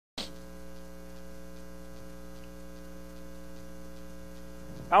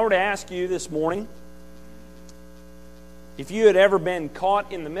If I were to ask you this morning if you had ever been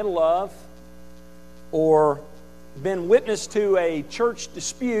caught in the middle of or been witness to a church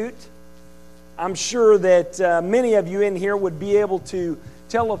dispute, I'm sure that many of you in here would be able to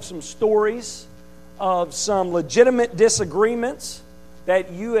tell of some stories of some legitimate disagreements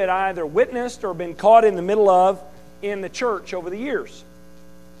that you had either witnessed or been caught in the middle of in the church over the years.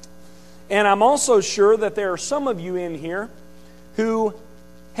 And I'm also sure that there are some of you in here who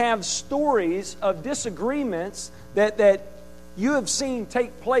have stories of disagreements that you have seen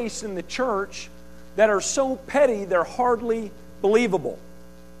take place in the church that are so petty they're hardly believable.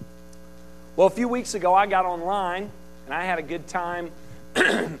 Well, a few weeks ago I got online and I had a good time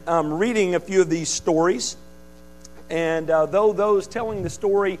reading a few of these stories. And though those telling the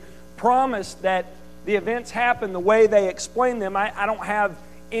story promised that the events happened the way they explained them, I don't have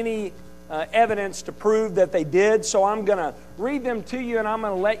any evidence to prove that they did. So I'm going to read them to you and I'm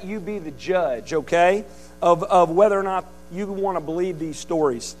going to let you be the judge, okay, of whether or not you want to believe these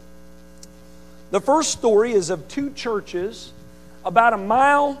stories. The first story is of two churches about a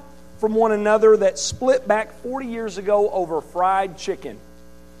mile from one another that split back 40 years ago over fried chicken.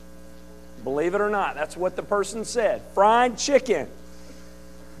 Believe it or not, that's what the person said. Fried chicken.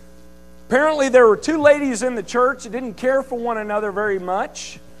 Apparently there were two ladies in the church that didn't care for one another very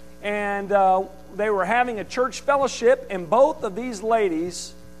much. And they were having a church fellowship, and both of these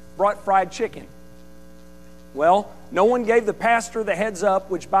ladies brought fried chicken. Well, no one gave the pastor the heads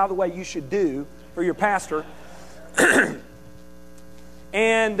up, which, by the way, you should do for your pastor.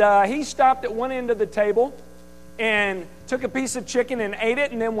 And he stopped at one end of the table and took a piece of chicken and ate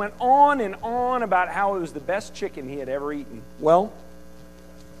it, and then went on and on about how it was the best chicken he had ever eaten. Well,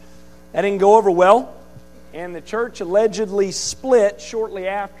 that didn't go over well. And the church allegedly split shortly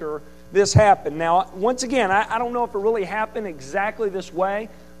after this happened. Now, once again, I don't know if it really happened exactly this way,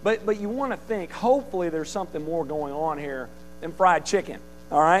 but you want to think, hopefully there's something more going on here than fried chicken.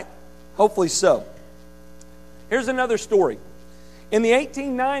 All right? Hopefully so. Here's another story. In the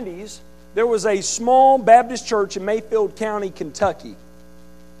 1890s, there was a small Baptist church in Mayfield County, Kentucky.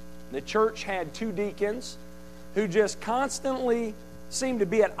 The church had two deacons who just constantly seemed to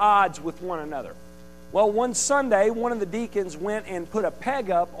be at odds with one another. Well, one Sunday, one of the deacons went and put a peg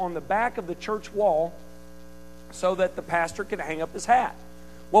up on the back of the church wall so that the pastor could hang up his hat.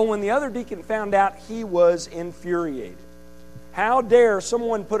 Well, when the other deacon found out, he was infuriated. How dare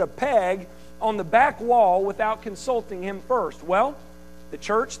someone put a peg on the back wall without consulting him first? Well, the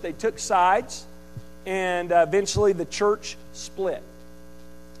church, they took sides, and eventually the church split.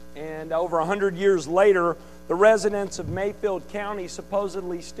 And over 100 years later, the residents of Mayfield County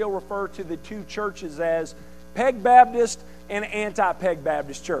supposedly still refer to the two churches as Peg Baptist and Anti-Peg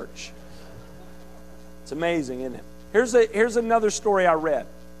Baptist Church. It's amazing, isn't it? Here's another story I read.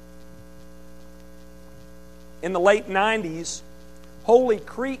 In the late 90s, Holy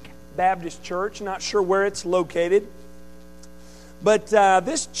Creek Baptist Church, not sure where it's located, but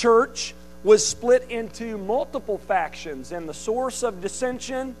this church was split into multiple factions, and the source of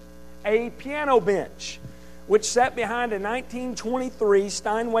dissension, a piano bench, which sat behind a 1923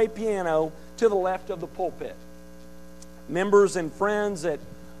 Steinway piano to the left of the pulpit. Members and friends at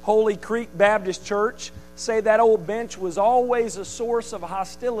Holy Creek Baptist Church say that old bench was always a source of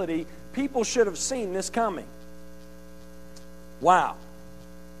hostility. People should have seen this coming. Wow.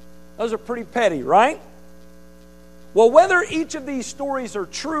 Those are pretty petty, right? Well, whether each of these stories are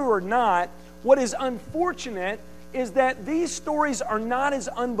true or not, what is unfortunate is that these stories are not as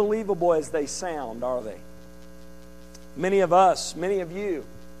unbelievable as they sound, are they? Many of us, many of you,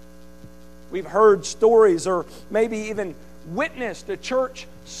 we've heard stories or maybe even witnessed a church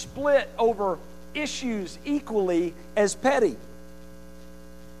split over issues equally as petty.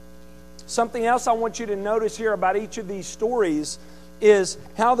 Something else I want you to notice here about each of these stories is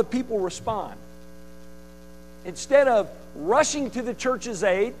how the people respond. Instead of rushing to the church's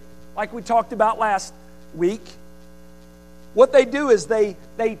aid, like we talked about last week, what they do is they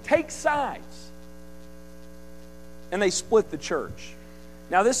take sides. And they split the church.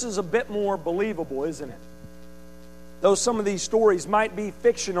 Now, this is a bit more believable, isn't it? Though some of these stories might be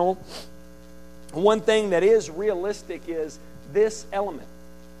fictional, one thing that is realistic is this element.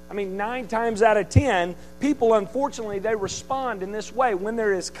 I mean, 9 times out of 10, people, unfortunately, they respond in this way. When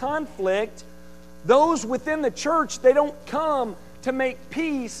there is conflict, those within the church, they don't come to make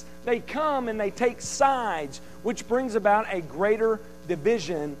peace. They come and they take sides, which brings about a greater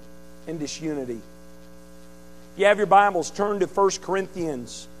division and disunity. If you have your Bibles, turn to 1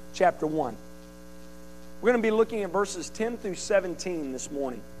 Corinthians chapter 1. We're going to be looking at verses 10 through 17 this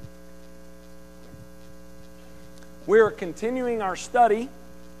morning. We're continuing our study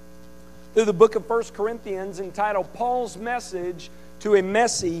through the book of 1 Corinthians entitled Paul's Message to a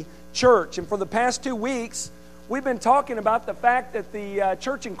Messy Church. And for the past 2 weeks, we've been talking about the fact that the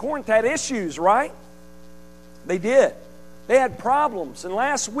church in Corinth had issues, right? They did. They had problems. And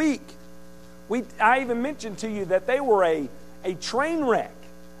last week, I even mentioned to you that they were a train wreck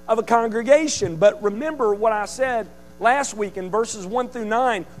of a congregation. But remember what I said last week in verses 1 through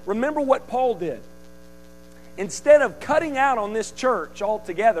 9. Remember what Paul did. Instead of cutting out on this church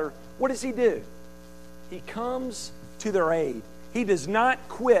altogether, what does he do? He comes to their aid. He does not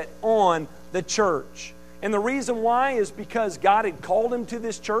quit on the church. And the reason why is because God had called him to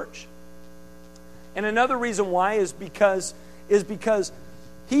this church. And another reason why is because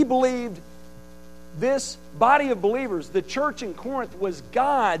he believed this body of believers, the church in Corinth, was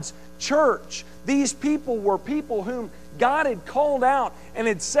God's church. These people were people whom God had called out and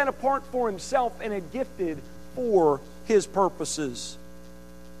had set apart for himself and had gifted for his purposes.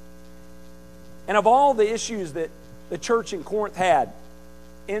 And of all the issues that the church in Corinth had,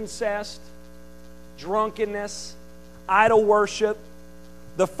 incest, drunkenness, idol worship,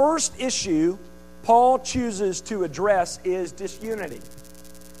 the first issue Paul chooses to address is disunity.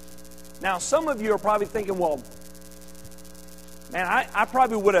 Now, some of you are probably thinking, well, man, I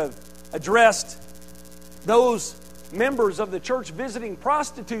probably would have addressed those members of the church visiting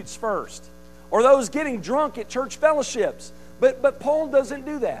prostitutes first, or those getting drunk at church fellowships. But Paul doesn't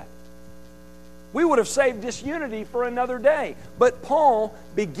do that. We would have saved disunity for another day. But Paul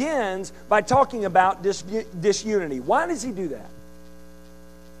begins by talking about disunity. Why does he do that?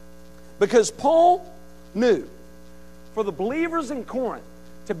 Because Paul knew for the believers in Corinth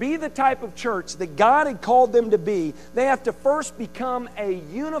to be the type of church that God had called them to be, they have to first become a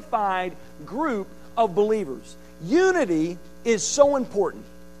unified group of believers. Unity is so important.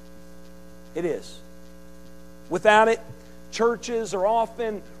 It is. Without it, churches are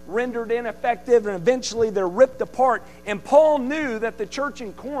often rendered ineffective and eventually they're ripped apart. And Paul knew that the church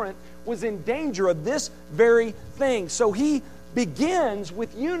in Corinth was in danger of this very thing. So he begins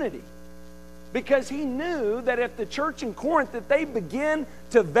with unity. Because he knew that if the church in Corinth, that they begin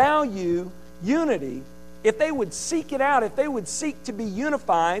to value unity, if they would seek it out, if they would seek to be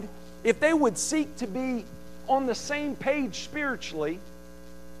unified, if they would seek to be on the same page spiritually,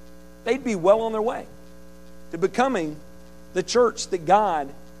 they'd be well on their way to becoming the church that God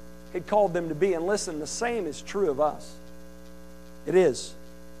had called them to be. And listen, the same is true of us. It is.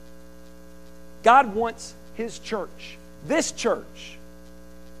 God wants His church, this church,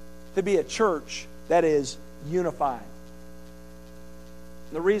 to be a church that is unified.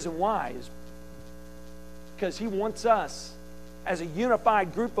 And the reason why is because He wants us as a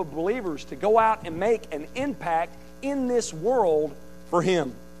unified group of believers to go out and make an impact in this world for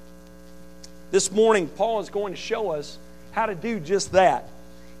Him. This morning, Paul is going to show us how to do just that.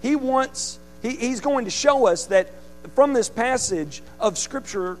 He's going to show us that from this passage of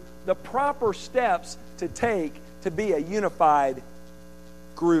Scripture, the proper steps to take to be a unified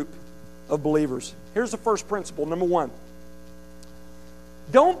group of believers. Here's the first principle. Number one,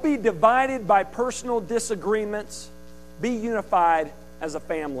 don't be divided by personal disagreements. Be unified as a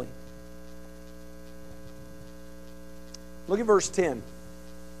family. Look at verse 10.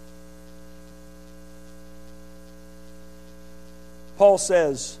 Paul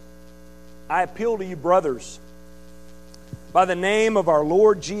says, I appeal to you, brothers, by the name of our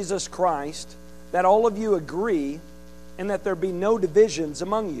Lord Jesus Christ, that all of you agree and that there be no divisions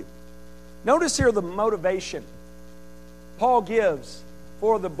among you. Notice here the motivation Paul gives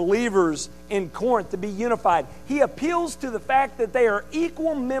for the believers in Corinth to be unified. He appeals to the fact that they are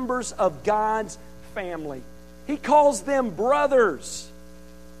equal members of God's family. He calls them brothers.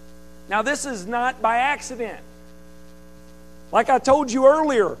 Now, this is not by accident. Like I told you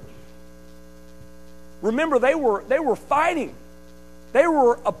earlier, remember they were fighting. They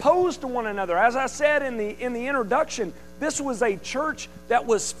were opposed to one another. As I said in the introduction, this was a church that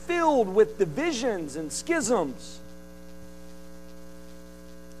was filled with divisions and schisms.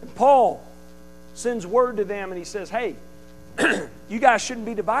 And Paul sends word to them and he says, hey, you guys shouldn't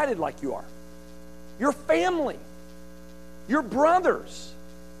be divided like you are. You're family. You're brothers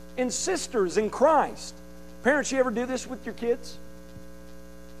and sisters in Christ. Parents, you ever do this with your kids?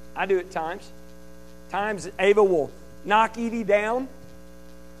 I do at times. Times Ava will knock Edie down,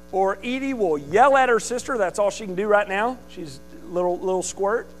 or Edie will yell at her sister. That's all she can do right now. She's a little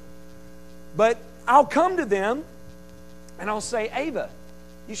squirt. But I'll come to them and I'll say, Ava,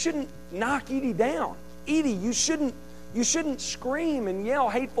 you shouldn't knock Edie down. Edie, you shouldn't scream and yell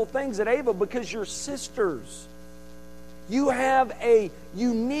hateful things at Ava because you're sisters. You have a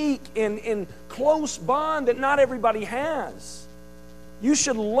unique and close bond that not everybody has. You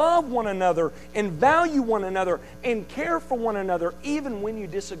should love one another and value one another and care for one another even when you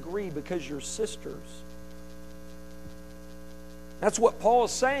disagree because you're sisters. That's what Paul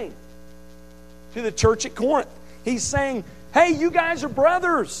is saying to the church at Corinth. He's saying, hey, you guys are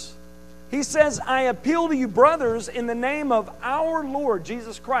brothers. He says, I appeal to you, brothers, in the name of our Lord,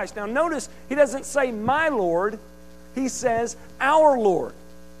 Jesus Christ. Now notice, he doesn't say my Lord. He says our Lord.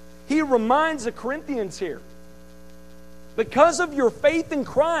 He reminds the Corinthians here, because of your faith in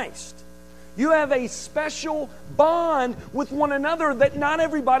Christ, you have a special bond with one another that not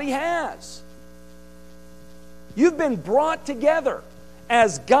everybody has. You've been brought together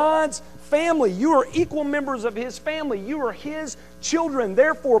as God's family. You are equal members of His family. You are His children.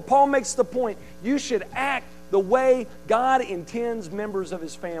 Therefore, Paul makes the point, you should act the way God intends members of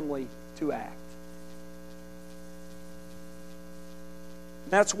His family to act.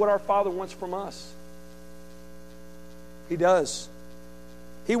 That's what our Father wants from us. He does.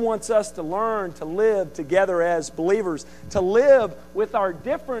 He wants us to learn to live together as believers, to live with our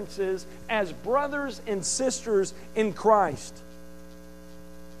differences as brothers and sisters in Christ.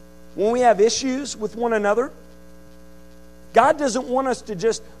 When we have issues with one another, God doesn't want us to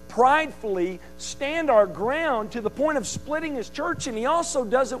just pridefully stand our ground to the point of splitting His church, and He also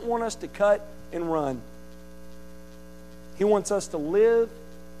doesn't want us to cut and run. He wants us to live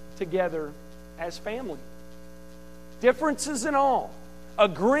together as family. Differences and all.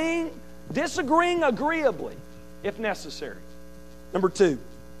 Disagreeing agreeably, if necessary. Number 2,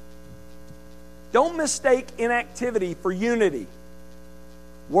 don't mistake inactivity for unity.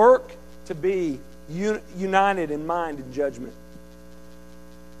 Work to be united in mind and judgment.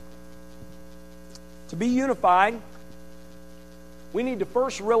 To be unified, we need to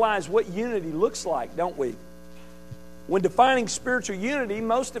first realize what unity looks like, don't we? When defining spiritual unity,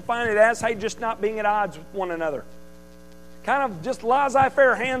 most define it as, hey, just not being at odds with one another. Kind of just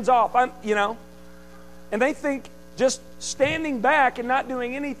laissez-faire, hands off, And they think just standing back and not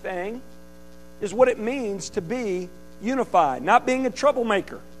doing anything is what it means to be unified, not being a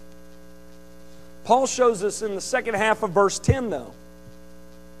troublemaker. Paul shows us in the second half of verse 10, though,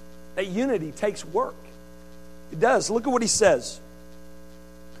 that unity takes work. It does. Look at what he says.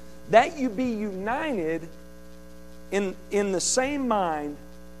 That you be united in the same mind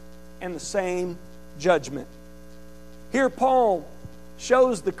and the same judgment. Here Paul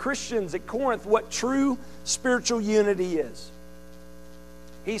shows the Christians at Corinth what true spiritual unity is.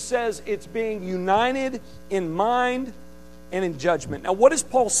 He says it's being united in mind and in judgment. Now, what is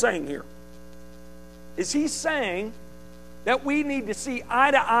Paul saying here? Is he saying that we need to see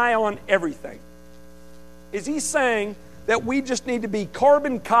eye to eye on everything? Is he saying that we just need to be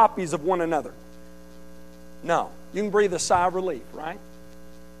carbon copies of one another? No. You can breathe a sigh of relief, right?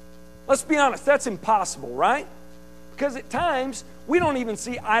 Let's be honest, that's impossible, right? Because at times, we don't even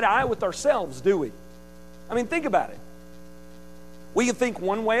see eye to eye with ourselves, do we? I mean, think about it. We can think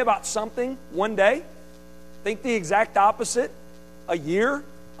one way about something one day, think the exact opposite a year,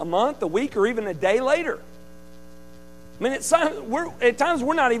 a month, a week, or even a day later. I mean, at times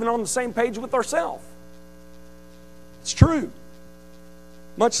we're not even on the same page with ourselves. It's true.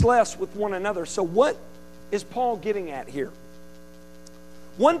 Much less with one another. So what is Paul getting at here?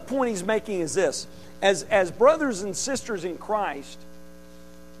 One point he's making is this. As brothers and sisters in Christ,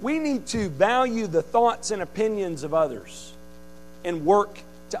 we need to value the thoughts and opinions of others and work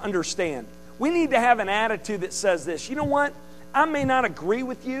to understand. We need to have an attitude that says this, you know what? I may not agree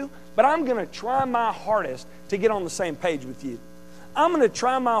with you, but I'm going to try my hardest to get on the same page with you. I'm going to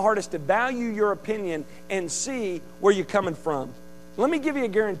try my hardest to value your opinion and see where you're coming from. Let me give you a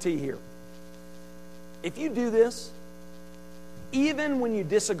guarantee here. If you do this, even when you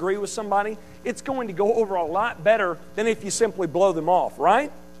disagree with somebody, it's going to go over a lot better than if you simply blow them off, right?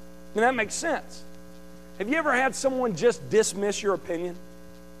 I mean, that makes sense. Have you ever had someone just dismiss your opinion?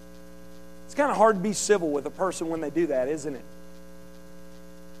 It's kind of hard to be civil with a person when they do that, isn't it?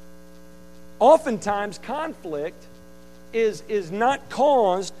 Oftentimes, conflict is not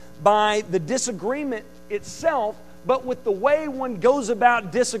caused by the disagreement itself, but with the way one goes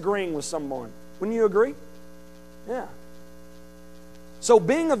about disagreeing with someone. Wouldn't you agree? Yeah. So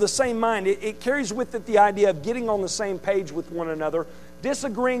being of the same mind, it carries with it the idea of getting on the same page with one another,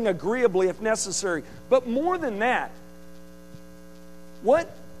 disagreeing agreeably if necessary. But more than that, what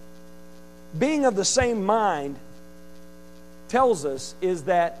being of the same mind tells us is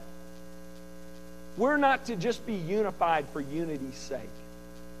that we're not to just be unified for unity's sake.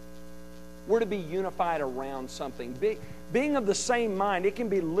 We're to be unified around something. Being of the same mind, it can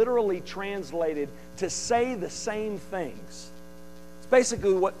be literally translated to say the same things.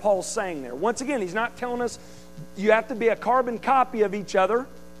 basically what Paul's saying there. Once again, he's not telling us you have to be a carbon copy of each other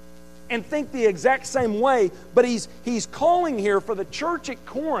and think the exact same way, but he's calling here for the church at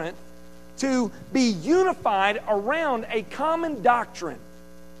Corinth to be unified around a common doctrine.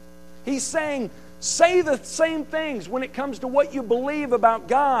 He's saying, say the same things when it comes to what you believe about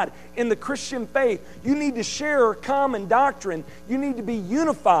God in the Christian faith. You need to share common doctrine. You need to be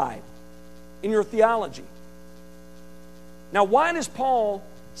unified in your theology. Now, why does Paul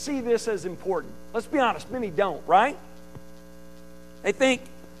see this as important? Let's be honest, many don't, right? They think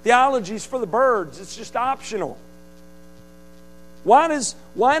theology's for the birds. It's just optional. Why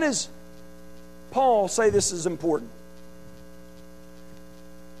does Paul say this is important?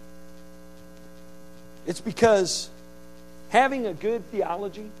 It's because having a good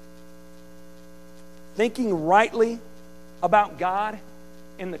theology, thinking rightly about God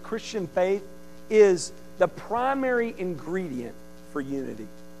and the Christian faith is the primary ingredient for unity.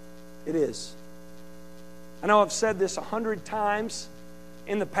 It is. I know I've said this 100 times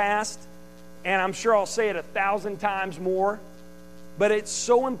in the past, and I'm sure I'll say it 1,000 times more, but it's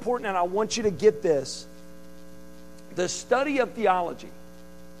so important, and I want you to get this. The study of theology,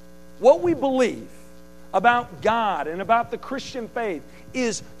 what we believe about God and about the Christian faith,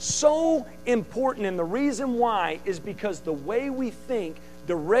 is so important, and the reason why is because the way we think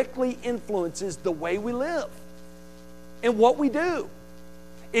directly influences the way we live and what we do.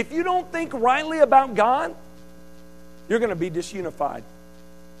 If you don't think rightly about God, you're going to be disunified.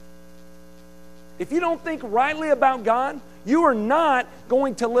 If you don't think rightly about God, you are not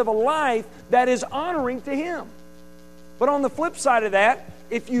going to live a life that is honoring to Him. But on the flip side of that,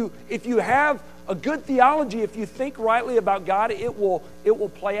 if you have a good theology, if you think rightly about God, it will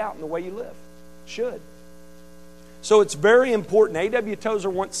play out in the way you live. It should. So it's very important. A.W. Tozer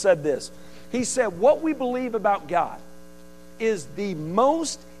once said this. He said, what we believe about God is the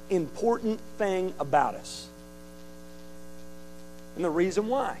most important thing about us. And the reason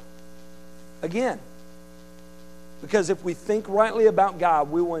why, again, because if we think rightly about God,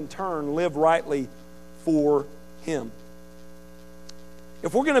 we will in turn live rightly for Him.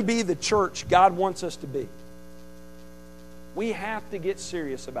 If we're going to be the church God wants us to be, we have to get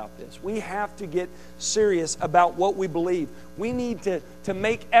serious about this. We have to get serious about what we believe. We need to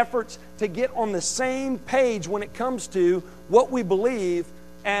make efforts to get on the same page when it comes to what we believe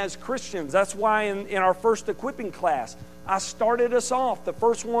as Christians. That's why in our first equipping class, I started us off. The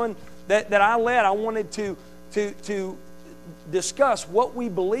first one that I led, I wanted to discuss what we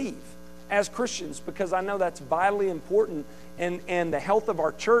believe as Christians, because I know that's vitally important, and the health of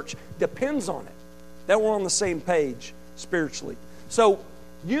our church depends on it, that we're on the same page spiritually. So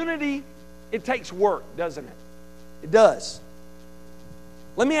unity, it takes work, doesn't it? It does.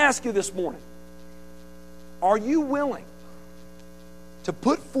 Let me ask you this morning, are you willing to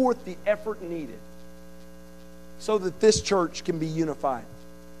put forth the effort needed so that this church can be unified?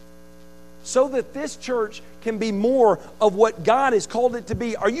 So that this church can be more of what God has called it to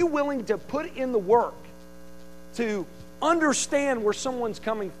be? Are you willing to put in the work to understand where someone's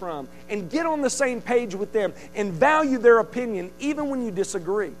coming from and get on the same page with them and value their opinion even when you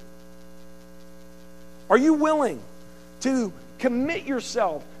disagree? Are you willing to commit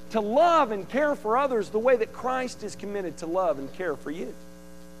yourself to love and care for others the way that Christ is committed to love and care for you?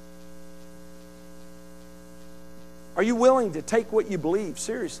 Are you willing to take what you believe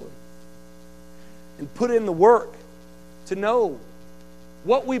seriously and put in the work to know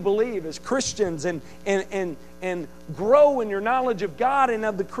what we believe as Christians and grow in your knowledge of God and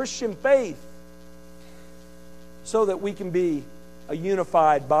of the Christian faith so that we can be a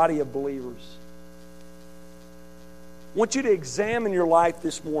unified body of believers? I want you to examine your life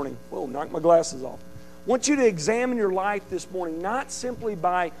this morning. Whoa, knock my glasses off. I want you to examine your life this morning, not simply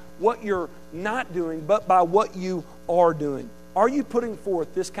by what you're not doing, but by what you are doing. Are you putting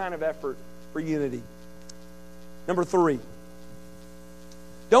forth this kind of effort for unity? Number 3,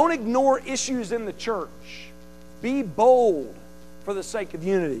 don't ignore issues in the church. Be bold for the sake of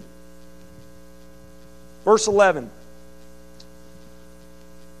unity. Verse 11.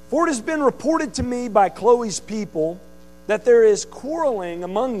 For it has been reported to me by Chloe's people that there is quarreling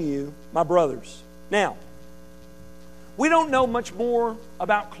among you, my brothers. Now, we don't know much more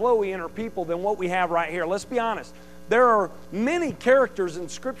about Chloe and her people than what we have right here. Let's be honest. There are many characters in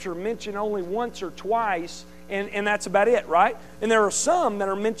Scripture mentioned only once or twice, and that's about it, right? And there are some that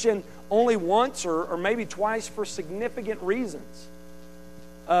are mentioned only once or maybe twice for significant reasons.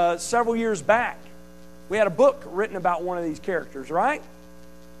 Several years back, we had a book written about one of these characters, right?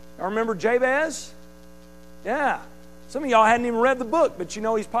 Y'all remember Jabez? Yeah. Some of y'all hadn't even read the book, but you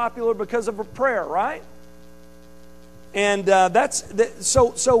know he's popular because of a prayer, right? And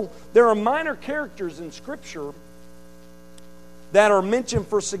so there are minor characters in Scripture that are mentioned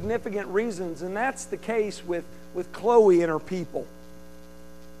for significant reasons, and that's the case with Chloe and her people.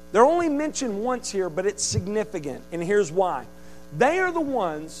 They're only mentioned once here, but it's significant, and here's why. They are the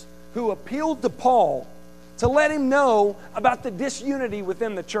ones who appealed to Paul to let him know about the disunity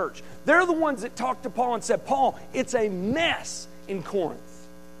within the church. They're the ones that talked to Paul and said, Paul, it's a mess in Corinth.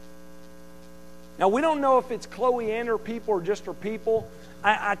 Now, we don't know if it's Chloe and her people or just her people.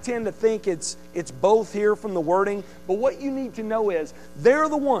 I tend to think it's both here from the wording. But what you need to know is they're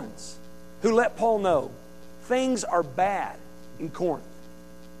the ones who let Paul know things are bad in Corinth.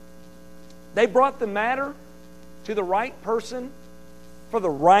 They brought the matter to the right person for the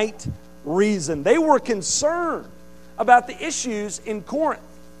right reason. They were concerned about the issues in Corinth.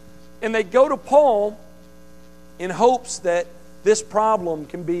 And they go to Paul in hopes that this problem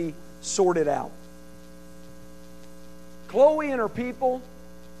can be sorted out. Chloe and her people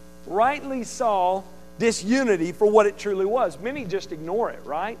rightly saw disunity for what it truly was. Many just ignore it,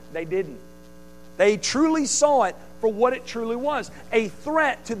 right? They didn't. They truly saw it for what it truly was. A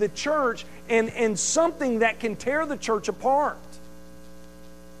threat to the church and something that can tear the church apart.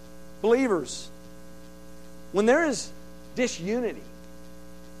 Believers, when there is disunity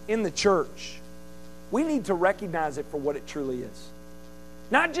in the church, we need to recognize it for what it truly is.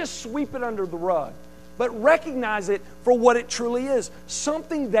 Not just sweep it under the rug, but recognize it for what it truly is.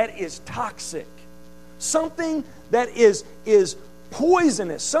 Something that is toxic. Something that is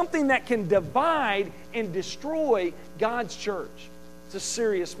poisonous. Something that can divide and destroy God's church. It's a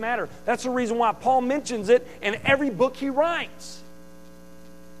serious matter. That's the reason why Paul mentions it in every book he writes.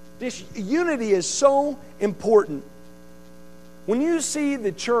 This unity is so important. When you see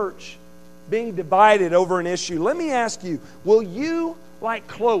the church being divided over an issue, let me ask you, will you, like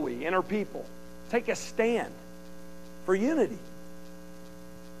Chloe and her people, take a stand for unity?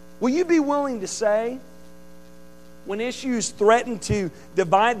 Will you be willing to say, when issues threaten to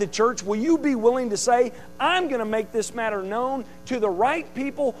divide the church, will you be willing to say, I'm going to make this matter known to the right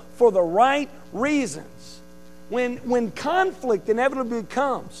people for the right reasons? When conflict inevitably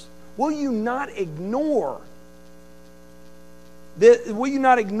comes, will you not ignore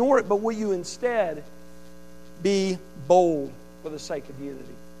it, but will you instead be bold for the sake of unity?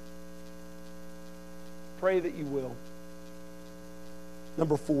 Pray that you will.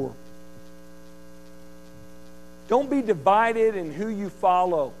 Number 4. Don't be divided in who you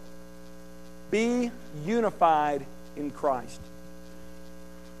follow. Be unified in Christ.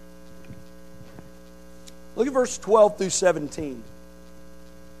 Look at verse 12 through 17.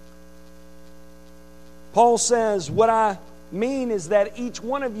 Paul says, what I mean is that each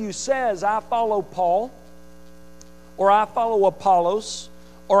one of you says, I follow Paul, or I follow Apollos,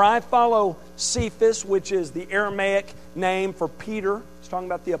 or I follow Cephas, which is the Aramaic name for Peter. It's talking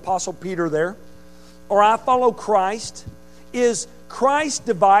about the Apostle Peter there. Or I follow Christ. Is Christ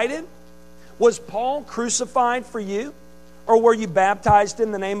divided? Was Paul crucified for you? Or were you baptized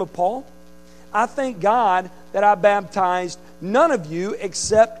in the name of Paul? I thank God that I baptized none of you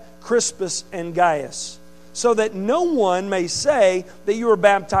except Crispus and Gaius, so that no one may say that you were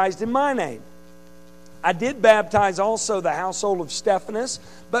baptized in my name. I did baptize also the household of Stephanas,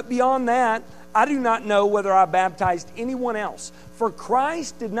 but beyond that, I do not know whether I baptized anyone else. For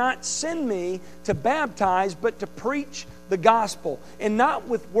Christ did not send me to baptize, but to preach the gospel, and not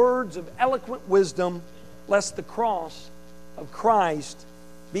with words of eloquent wisdom, lest the cross of Christ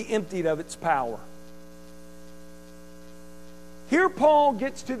be emptied of its power. Here Paul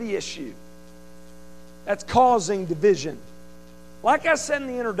gets to the issue that's causing division. Like I said in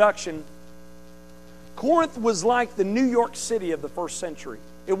the introduction, Corinth was like the New York City of the first century.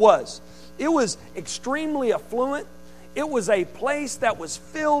 It was. It was extremely affluent. It was a place that was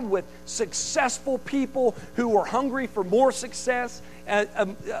filled with successful people who were hungry for more success.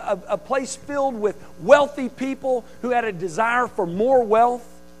 A place filled with wealthy people who had a desire for more wealth.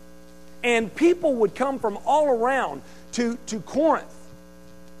 And people would come from all around to Corinth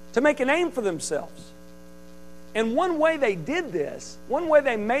to make a name for themselves. And one way they did this, one way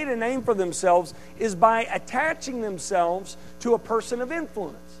they made a name for themselves, is by attaching themselves to a person of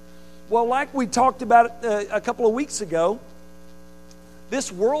influence. Well, like we talked about a couple of weeks ago, this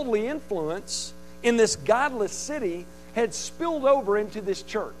worldly influence in this godless city had spilled over into this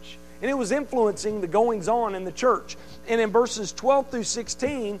church. And it was influencing the goings-on in the church. And in verses 12 through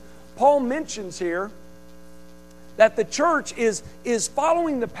 16, Paul mentions here that the church is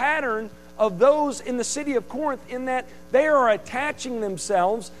following the pattern of those in the city of Corinth, in that they are attaching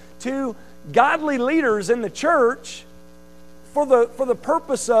themselves to godly leaders in the church for the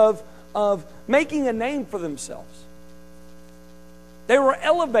purpose of making a name for themselves. They were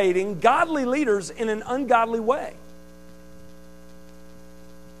elevating godly leaders in an ungodly way.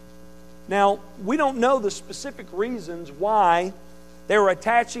 Now, we don't know the specific reasons why they were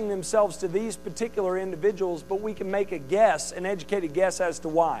attaching themselves to these particular individuals, but we can make a guess, an educated guess as to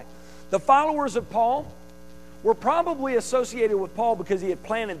why. The followers of Paul were probably associated with Paul because he had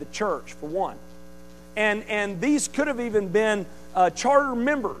planted the church, for one. And these could have even been charter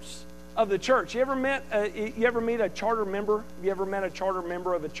members of the church. You ever meet a charter member? Have you ever met a charter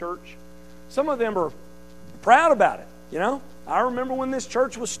member of a church? Some of them are proud about it, you know. I remember when this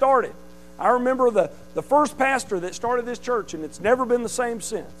church was started. I remember the first pastor that started this church, and it's never been the same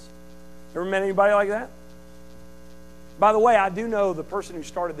since. Ever met anybody like that? By the way, I do know the person who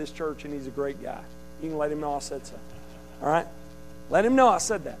started this church, and he's a great guy. You can let him know I said so. All right? Let him know I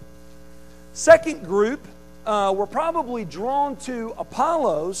said that. Second group were probably drawn to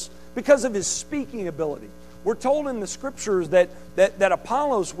Apollos because of his speaking ability. We're told in the Scriptures that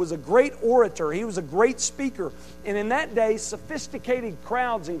Apollos was a great orator. He was a great speaker. And in that day, sophisticated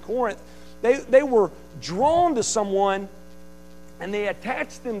crowds in Corinth, they were drawn to someone, and they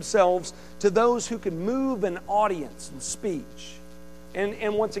attached themselves to those who could move an audience and speech.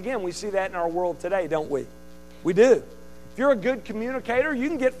 And once again, we see that in our world today, don't we? We do. If you're a good communicator, you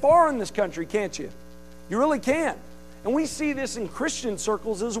can get far in this country, can't you? You really can. And we see this in Christian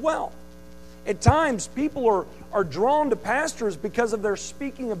circles as well. At times, people are drawn to pastors because of their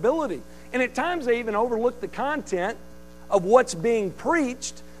speaking ability. And at times, they even overlook the content of what's being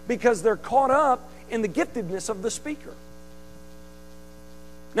preached because they're caught up in the giftedness of the speaker.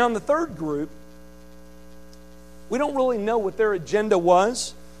 Now, in the third group, we don't really know what their agenda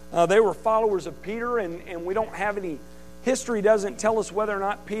was. They were followers of Peter, and we don't have any history doesn't tell us whether or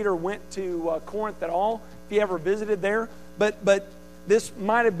not Peter went to Corinth at all, if he ever visited there. But this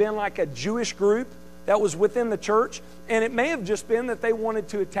might have been like a Jewish group that was within the church, and it may have just been that they wanted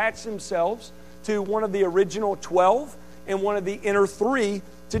to attach themselves to one of the original 12 and one of the inner 3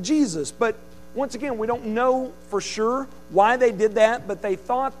 to Jesus. But once again, we don't know for sure why they did that, but they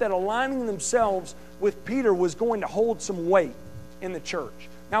thought that aligning themselves with Peter was going to hold some weight in the church.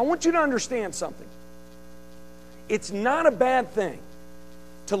 Now, I want you to understand something. It's not a bad thing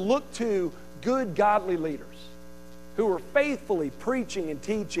to look to good, godly leaders who are faithfully preaching and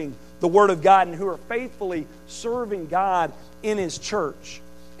teaching the Word of God and who are faithfully serving God in His church.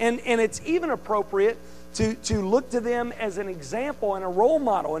 And it's even appropriate to look to them as an example and a role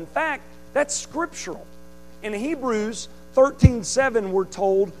model. In fact, that's scriptural. In Hebrews 13:7, we're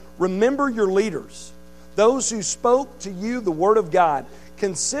told, remember your leaders, those who spoke to you the Word of God.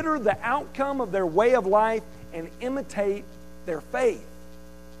 Consider the outcome of their way of life and imitate their faith.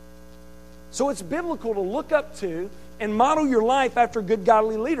 So it's biblical to look up to and model your life after good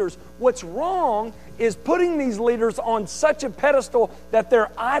godly leaders. What's wrong is putting these leaders on such a pedestal that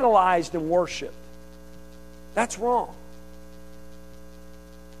they're idolized and worshiped. That's wrong.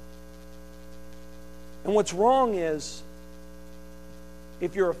 And what's wrong is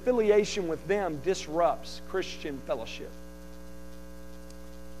if your affiliation with them disrupts Christian fellowship.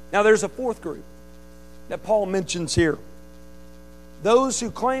 Now there's a fourth group that Paul mentions here. Those who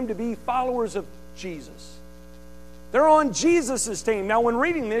claim to be followers of Jesus. They're on Jesus' team. Now when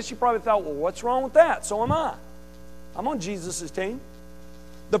reading this, you probably thought, well, what's wrong with that? So am I. I'm on Jesus' team.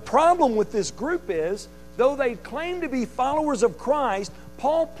 The problem with this group is, though they claim to be followers of Christ,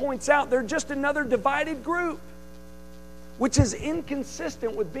 Paul points out they're just another divided group, which is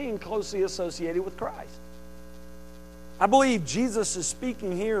inconsistent with being closely associated with Christ. I believe Jesus is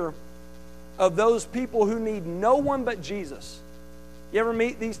speaking here of those people who need no one but Jesus. You ever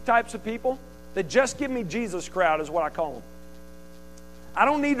meet these types of people? The just give me Jesus crowd is what I call them. I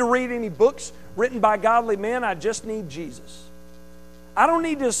don't need to read any books written by godly men. I just need Jesus. I don't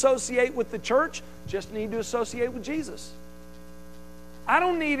need to associate with the church. Just need to associate with Jesus. I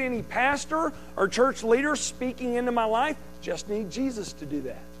don't need any pastor or church leader speaking into my life. Just need Jesus to do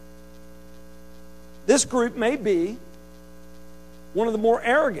that. This group may be one of the more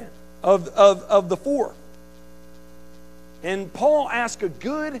arrogant of the four. And Paul asks a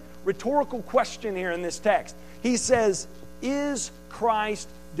good rhetorical question here in this text. He says, is Christ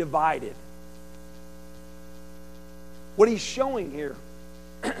divided? What he's showing here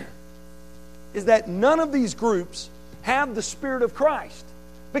is that none of these groups have the Spirit of Christ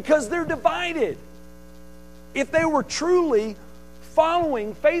because they're divided. If they were truly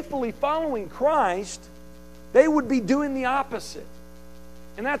faithfully following Christ, they would be doing the opposite.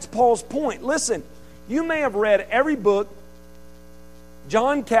 And that's Paul's point. Listen, you may have read every book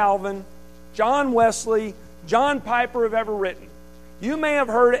John Calvin, John Wesley, John Piper have ever written. You may have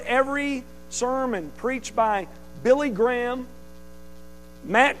heard every sermon preached by Billy Graham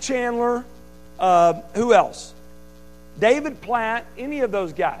Matt Chandler, who else? David Platt, any of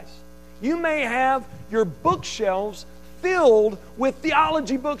those guys. You may have your bookshelves filled with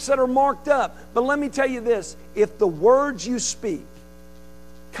theology books that are marked up. But let me tell you this, if the words you speak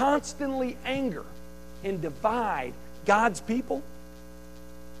constantly anger and divide God's people,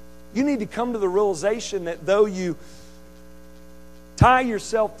 you need to come to the realization that though you tie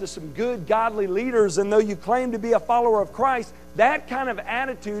yourself to some good, godly leaders, and though you claim to be a follower of Christ, that kind of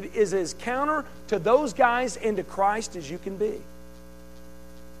attitude is as counter to those guys and to Christ as you can be.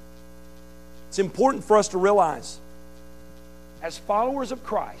 It's important for us to realize, as followers of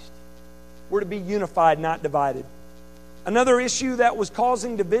Christ, we're to be unified, not divided. Another issue that was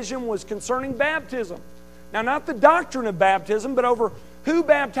causing division was concerning baptism. Now, not the doctrine of baptism, but over who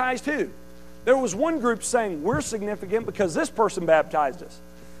baptized who. There was one group saying, we're significant because this person baptized us.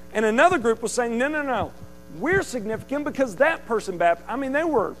 And another group was saying, no, we're significant because that person baptized. I mean,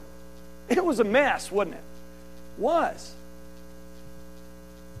 it was a mess, wasn't it? It was.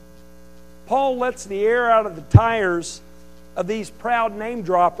 Paul lets the air out of the tires of these proud name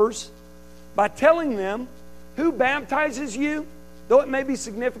droppers by telling them who baptizes you, though it may be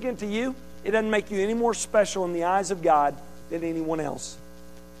significant to you, it doesn't make you any more special in the eyes of God than anyone else.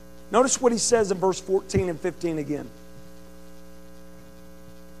 Notice what he says in verse 14 and 15 again.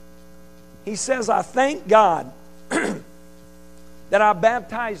 He says, I thank God that I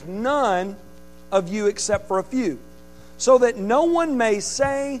baptized none of you except for a few, so that no one may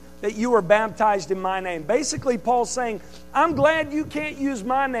say that you are baptized in my name. Basically, Paul's saying, I'm glad you can't use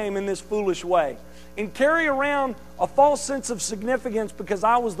my name in this foolish way and carry around a false sense of significance because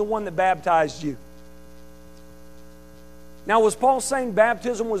I was the one that baptized you. Now, was Paul saying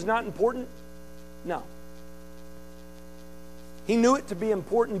baptism was not important? No. He knew it to be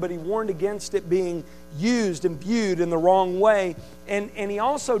important, but he warned against it being used and viewed in the wrong way. And he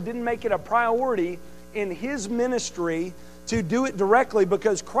also didn't make it a priority in his ministry to do it directly,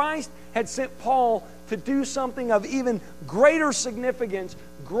 because Christ had sent Paul to do something of even greater significance,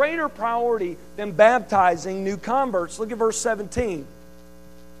 greater priority than baptizing new converts. Look at verse 17.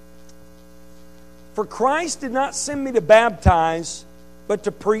 For Christ did not send me to baptize, but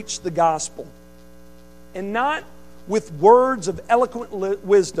to preach the gospel, and not with words of eloquent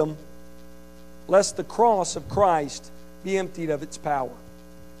wisdom, lest the cross of Christ be emptied of its power.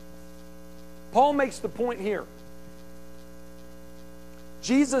 Paul makes the point here.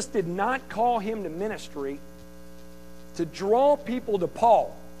 Jesus did not call him to ministry to draw people to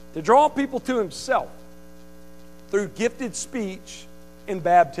Paul, to draw people to himself through gifted speech and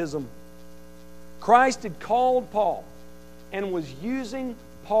baptism. Christ had called Paul and was using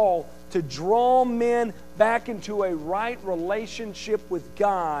Paul to draw men back into a right relationship with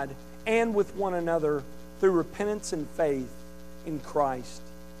God and with one another through repentance and faith in Christ.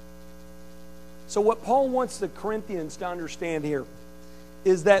 So what Paul wants the Corinthians to understand here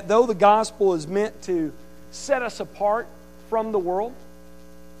is that though the gospel is meant to set us apart from the world,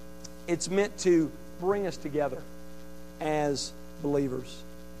 it's meant to bring us together as believers.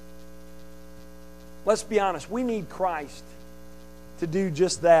 Let's be honest, we need Christ to do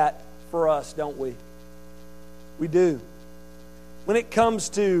just that for us, don't we? We do. When it comes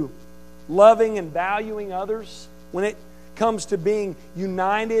to loving and valuing others, when it comes to being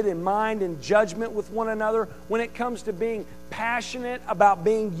united in mind and judgment with one another, when it comes to being passionate about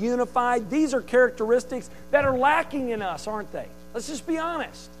being unified, these are characteristics that are lacking in us, aren't they? Let's just be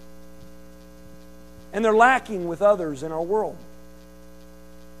honest. And they're lacking with others in our world.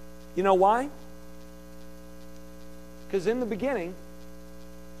 You know why? Because in the beginning,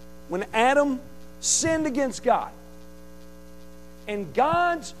 when Adam sinned against God, and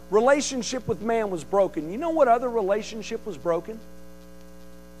God's relationship with man was broken, you know what other relationship was broken?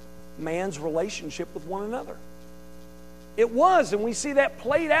 Man's relationship with one another. It was, and we see that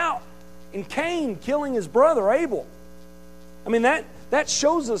played out in Cain killing his brother Abel. I mean, that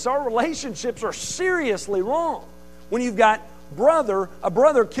shows us our relationships are seriously wrong when you've got a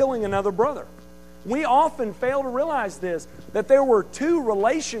brother killing another brother. We often fail to realize this, that there were two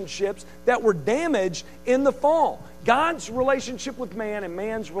relationships that were damaged in the fall. God's relationship with man and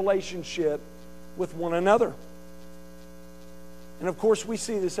man's relationship with one another. And of course, we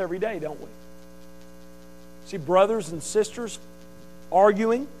see this every day, don't we? See brothers and sisters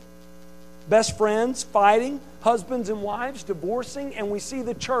arguing, best friends fighting, husbands and wives divorcing, and we see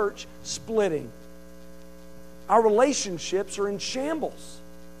the church splitting. Our relationships are in shambles.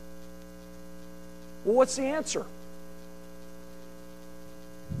 Well, what's the answer?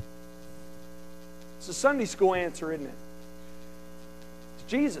 It's a Sunday school answer, isn't it? It's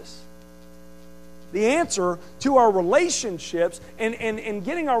Jesus. The answer to our relationships and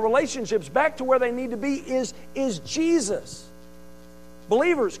getting our relationships back to where they need to be is Jesus.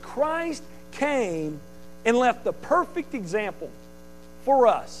 Believers, Christ came and left the perfect example for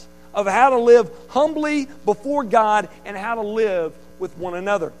us of how to live humbly before God and how to live with one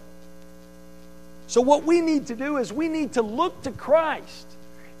another. So what we need to do is we need to look to Christ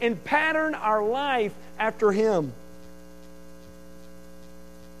and pattern our life after Him.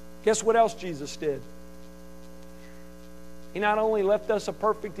 Guess what else Jesus did? He not only left us a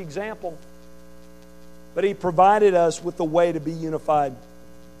perfect example, but He provided us with the way to be unified.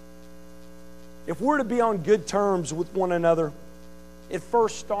 If we're to be on good terms with one another, it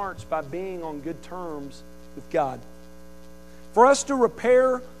first starts by being on good terms with God. For us to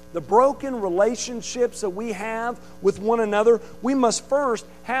repair the broken relationships that we have with one another, we must first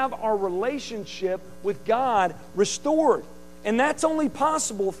have our relationship with God restored. And that's only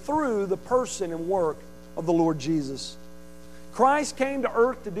possible through the person and work of the Lord Jesus. Christ came to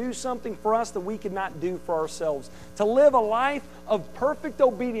earth to do something for us that we could not do for ourselves. To live a life of perfect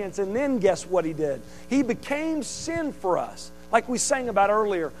obedience. And then guess what He did? He became sin for us, like we sang about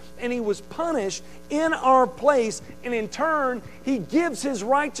earlier. And He was punished in our place. And in turn, He gives His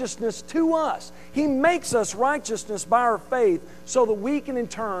righteousness to us. He makes us righteousness by our faith so that we can in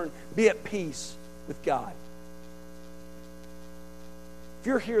turn be at peace with God. If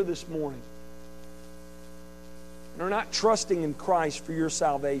you're here this morning and are not trusting in Christ for your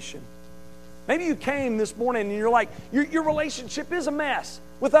salvation, maybe you came this morning and you're like, your relationship is a mess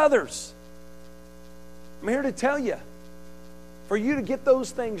with others. I'm here to tell you, for you to get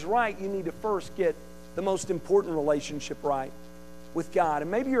those things right, you need to first get the most important relationship right with God. And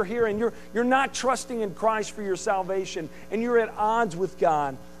maybe you're here and you're not trusting in Christ for your salvation and you're at odds with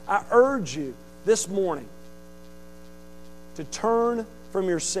God. I urge you this morning to turn from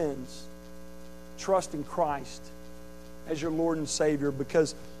your sins, trust in Christ as your Lord and Savior,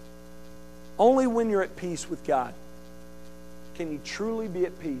 because only when you're at peace with God can you truly be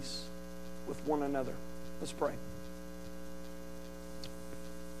at peace with one another. Let's pray.